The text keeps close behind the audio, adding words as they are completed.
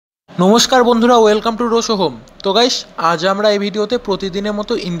নমস্কার বন্ধুরা, welcome to রোশো home. তো গাইস, আজ আমরা এই ভিডিওতে প্রতিদিনের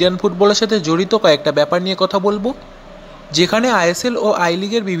মতো ইন্ডিয়ান ফুটবলের সাথে জড়িত কয়েকটা ব্যাপার নিয়ে কথা বলবো, যেখানে আইএসএল ও আই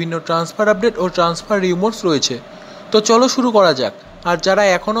লিগের বিভিন্ন ট্রান্সফার আপডেট ও ট্রান্সফার রিউমার্স রয়েছে। তো চলো শুরু করা যাক। আর যারা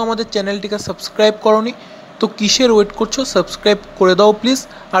এখনও আমাদের চ্যানেলটিকে সাবস্ক্রাইব করোনি, তো কিসের ওয়েট করছো? সাবস্ক্রাইব করে দাও প্লিজ,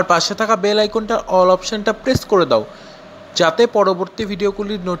 আর পাশে থাকা বেল আইকনটা অল অপশানটা প্রেস করে দাও, যাতে পরবর্তী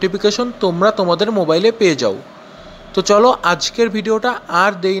ভিডিওগুলির নোটিফিকেশন তোমরা তোমাদের মোবাইলে পেয়ে যাও। তো চলো আজকের ভিডিওটা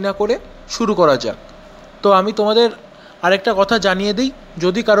আর দেরি না করে শুরু করা যাক। তো আমি তোমাদের আরেকটা কথা জানিয়ে দিই,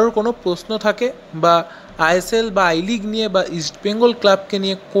 যদি কারোর কোনো প্রশ্ন থাকে বা আইএসএল বা আই লিগ নিয়ে বা ইস্টবেঙ্গল ক্লাবকে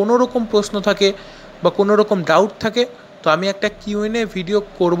নিয়ে কোনো রকম প্রশ্ন থাকে বা কোনো রকম ডাউট থাকে, তো আমি একটা কিউএনএ ভিডিও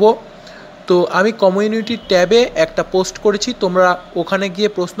করব। তো আমি কমিউনিটি ট্যাবে একটা পোস্ট করেছি, তোমরা ওখানে গিয়ে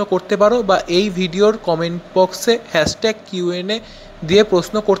প্রশ্ন করতে পারো বা এই ভিডিওর কমেন্ট বক্সে হ্যাশট্যাগ কিউএনএ দিয়ে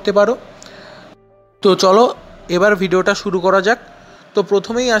প্রশ্ন করতে পারো। তো চলো এবার ভিডিওটা শুরু করা যাক। তো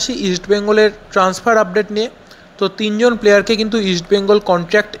প্রথমেই আসি ইস্টবেঙ্গলের ট্রান্সফার আপডেট নিয়ে। তো তিনজন প্লেয়ারকে কিন্তু ইস্টবেঙ্গল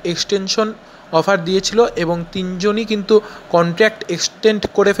কন্ট্রাক্ট এক্সটেনশন অফার দিয়েছিল এবং তিনজনই কিন্তু কন্ট্রাক্ট এক্সটেন্ড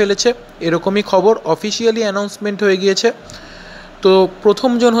করে ফেলেছে, এরকমই খবর, অফিসিয়ালি অ্যানাউন্সমেন্ট হয়ে গিয়েছে। তো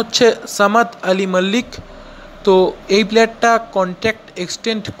প্রথমজন হচ্ছে সামাদ আলী মল্লিক। তো এই প্লেয়ারটা কন্ট্রাক্ট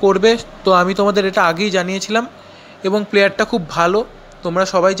এক্সটেন্ড করবে, তো আমি তোমাদের এটা আগেই জানিয়েছিলাম এবং প্লেয়ারটা খুব ভালো। তোমরা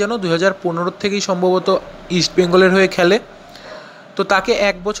সবাই জানো 2015 থেকেই সম্ভবত ইস্টবেঙ্গলের হয়ে খেলে। তো তাকে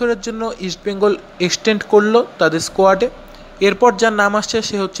 1 বছরের জন্য ইস্টবেঙ্গল এক্সটেন্ড করলো তাদের স্কোয়াডে। এরপর যার নাম আসছে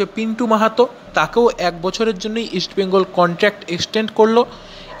সে হচ্ছে পিন্টু মাহাতো, তাকেও 1 বছরের জন্যই ইস্টবেঙ্গল কন্ট্রাক্ট এক্সটেন্ড করলো।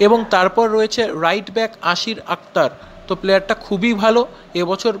 এবং তারপর রয়েছে রাইট ব্যাক আশির আক্তার। তো প্লেয়ারটা খুবই ভালো,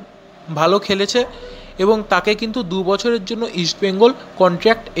 এবছর ভালো খেলেছে এবং তাকে কিন্তু 2 বছরের জন্য ইস্টবেঙ্গল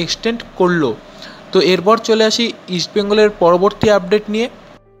কন্ট্রাক্ট এক্সটেন্ড করলো। তো এরপর চলে আসি ইস্টবেঙ্গলের পরবর্তী আপডেট নিয়ে।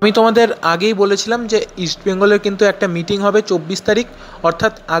 আমি তোমাদের আগেই বলেছিলাম যে ইস্টবেঙ্গলের কিন্তু একটা মিটিং হবে 24 তারিখ,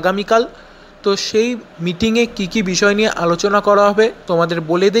 অর্থাৎ আগামীকাল। তো সেই মিটিংয়ে কী কী বিষয় নিয়ে আলোচনা করা হবে তোমাদের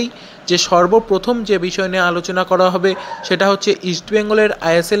বলে দেই। যে সর্বপ্রথম যে বিষয় নিয়ে আলোচনা করা হবে সেটা হচ্ছে ইস্টবেঙ্গলের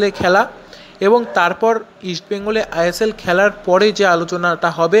আইএসএলে খেলা, এবং তারপর ইস্টবেঙ্গলে আইএসএল খেলার পরে যে আলোচনাটা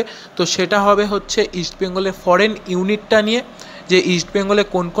হবে তো সেটা হবে হচ্ছে ইস্টবেঙ্গলের ফরেন ইউনিটটা নিয়ে, যে ইস্টবেঙ্গলে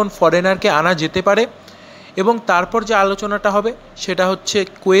কোন কোন ফরেনারকে আনা যেতে পারে। এবং তারপর যে আলোচনাটা হবে সেটা হচ্ছে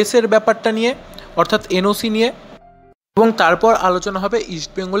কোয়েসের ব্যাপারটা নিয়ে, অর্থাৎ এনওসি নিয়ে। এবং তারপর আলোচনা হবে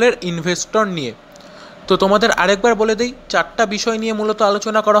ইস্টবেঙ্গলের ইনভেস্টর নিয়ে। তো তোমাদের আরেকবার বলে দিই, 4টা বিষয় নিয়ে মূলত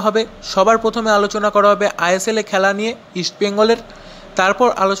আলোচনা করা হবে। সবার প্রথমে আলোচনা করা হবে আইএসএলে খেলা নিয়ে ইস্টবেঙ্গলের, তারপর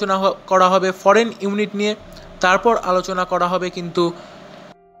আলোচনা করা হবে ফরেন ইউনিট নিয়ে, তারপর আলোচনা করা হবে কিন্তু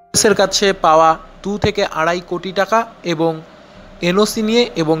কোয়েসের কাছে পাওয়া 2 থেকে 2.5 কোটি টাকা এবং এনওসি নিয়ে,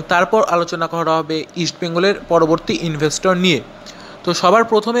 এবং তারপর আলোচনা করা হবে ইস্টবেঙ্গলের পরবর্তী ইনভেস্টর নিয়ে। তো সবার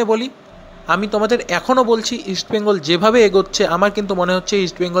প্রথমে বলি, আমি তোমাদের এখনও বলছি ইস্টবেঙ্গল যেভাবে এগোচ্ছে আমার কিন্তু মনে হচ্ছে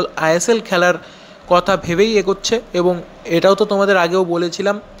ইস্টবেঙ্গল আইএসএল খেলার কথা ভেবেই এগোচ্ছে। এবং এটাও তো তোমাদের আগেও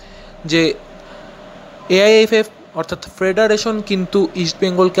বলেছিলাম যে এআইএফএফ অর্থাৎ ফেডারেশন কিন্তু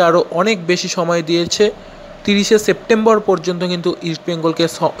ইস্টবেঙ্গলকে আরও অনেক বেশি সময় দিয়েছে, 30শে সেপ্টেম্বর পর্যন্ত কিন্তু ইস্টবেঙ্গলকে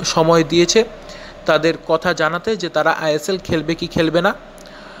সময় দিয়েছে তাদের কথা জানাতে যে তারা আইএসএল খেলবে কি খেলবে না।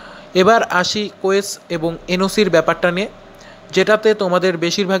 এবার আসি কোয়েস এবং এনওসির ব্যাপারটা নিয়ে, যেটাতে তোমাদের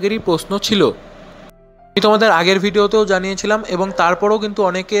বেশিরভাগেরই প্রশ্ন ছিল। আমি তোমাদের আগের ভিডিওতেও জানিয়েছিলাম এবং তারপরেও কিন্তু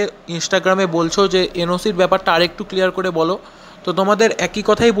অনেকে ইনস্টাগ্রামে বলছো যে এনওসির ব্যাপারটা আরেকটু ক্লিয়ার করে বলো। তো তোমাদের একই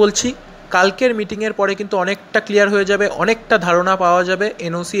কথাই বলছি, কালকের মিটিংয়ের পরে কিন্তু অনেকটা ক্লিয়ার হয়ে যাবে, অনেকটা ধারণা পাওয়া যাবে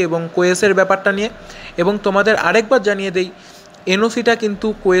এনওসি এবং কোয়েসের ব্যাপারটা নিয়ে। এবং তোমাদের আরেকবার জানিয়ে দেই, এনওসিটা কিন্তু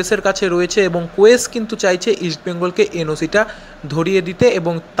কোয়েসের কাছে রয়েছে এবং কোয়েস কিন্তু চাইছে ইস্টবেঙ্গলকে এনওসিটা ধরিয়ে দিতে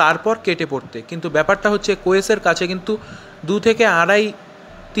এবং তারপর কেটে পড়তে। কিন্তু ব্যাপারটা হচ্ছে কোয়েসের কাছে কিন্তু 2 থেকে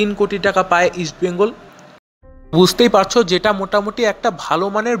 2.5-3 কোটি টাকা পায় ইস্টবেঙ্গল। বুঝতেই পারছো, যেটা মোটামুটি একটা ভালো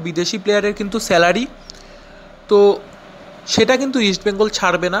মানের বিদেশি প্লেয়ারের কিন্তু স্যালারি। তো সেটা কিন্তু ইস্টবেঙ্গল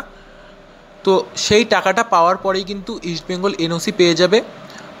ছাড়বে না। তো সেই টাকাটা পাওয়ার পরেই কিন্তু ইস্টবেঙ্গল এনওসি পেয়ে যাবে,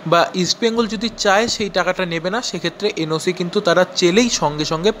 বা ইস্টবেঙ্গল যদি চায় সেই টাকাটা নেবে না, সেক্ষেত্রে এনওসি কিন্তু তারা চেলেই সঙ্গে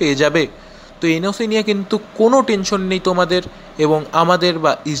সঙ্গে পেয়ে যাবে। তো এনওসি নিয়ে কিন্তু কোনো টেনশন নেই তোমাদের এবং আমাদের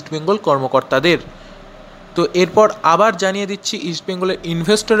বা ইস্টবেঙ্গল কর্মকর্তাদের। তো এরপর আবার জানিয়ে দিচ্ছি ইস্টবেঙ্গলের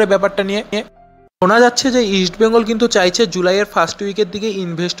ইনভেস্টরের ব্যাপারটা নিয়ে। শোনা যাচ্ছে যে ইস্টবেঙ্গল কিন্তু চাইছে জুলাইয়ের ফার্স্ট উইকের দিকে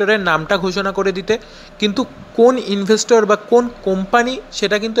ইনভেস্টরের নামটা ঘোষণা করে দিতে, কিন্তু কোন ইনভেস্টর বা কোন কোম্পানি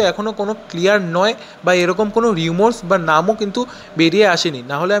সেটা কিন্তু এখনও কোনো ক্লিয়ার নয়, বা এরকম কোনো রিউমার্স বা নামও কিন্তু বেরিয়ে আসেনি,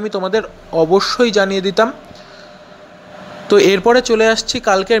 নাহলে আমি তোমাদের অবশ্যই জানিয়ে দিতাম। তো এরপরে চলে আসছি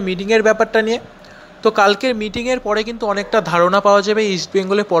কালকের মিটিংয়ের ব্যাপারটা নিয়ে। তো কালকের মিটিংয়ের পরে কিন্তু অনেকটা ধারণা পাওয়া যাবে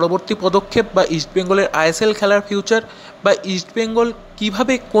ইস্টবেঙ্গলের পরবর্তী পদক্ষেপ বা ইস্টবেঙ্গলের আইএসএল খেলার ফিউচার, বা ইস্টবেঙ্গল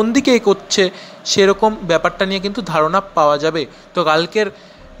কীভাবে কোন দিকে এগোচ্ছে সেরকম ব্যাপারটা নিয়ে কিন্তু ধারণা পাওয়া যাবে। তো কালকের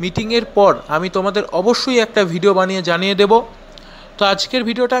মিটিংয়ের পর আমি তোমাদের অবশ্যই একটা ভিডিও বানিয়ে জানিয়ে দেব। তো আজকের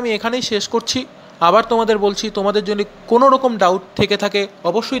ভিডিওটা আমি এখানেই শেষ করছি। আবার তোমাদের বলছি, তোমাদের যদি কোনো রকম ডাউট থেকে থাকে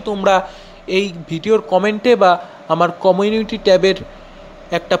অবশ্যই তোমরা এই ভিডিওর কমেন্টে বা আমার কমিউনিটি ট্যাবের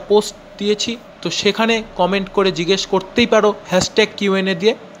একটা পোস্ট দিয়েছি, তো সেখানে কমেন্ট করে জিজ্ঞেস করতেই পারো #Q&A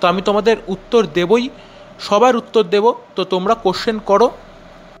দিয়ে। তো আমি তোমাদের উত্তর দেবই, সবার উত্তর দেব। তো তোমরা কোশ্চেন করো।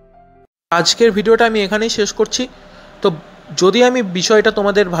 আজকের ভিডিওটা আমি এখানেই শেষ করছি। তো যদি আমি বিষয়টা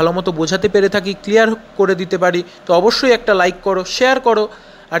তোমাদের ভালো মতো বোঝাতে পেরে থাকি, ক্লিয়ার করে দিতে পারি, তো অবশ্যই একটা লাইক করো, শেয়ার করো।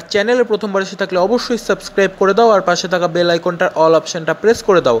 আর চ্যানেলে প্রথমবার এসে থাকলে অবশ্যই সাবস্ক্রাইব করে দাও, আর পাশে থাকা বেল আইকনটার অল অপশানটা প্রেস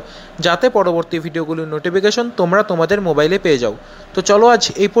করে দাও, যাতে পরবর্তী ভিডিওগুলির নোটিফিকেশন তোমরা তোমাদের মোবাইলে পেয়ে যাও। তো চলো আজ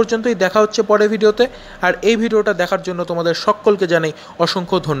এই পর্যন্তই, দেখা হচ্ছে পরের ভিডিওতে। আর এই ভিডিওটা দেখার জন্য তোমাদের সকলকে জানাই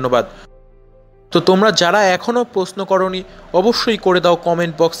অসংখ্য ধন্যবাদ। তো তোমরা যারা এখনও প্রশ্ন করোনি অবশ্যই করে দাও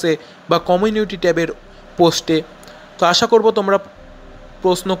কমেন্ট বক্সে বা কমিউনিটি ট্যাবের পোস্টে। তো আশা করব তোমরা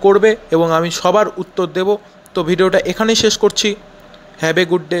প্রশ্ন করবে এবং আমি সবার উত্তর দেব। তো ভিডিওটা এখানেই শেষ করছি। Have a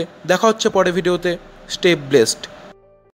good day. দেখা হচ্ছে পরের ভিডিওতে। Stay blessed.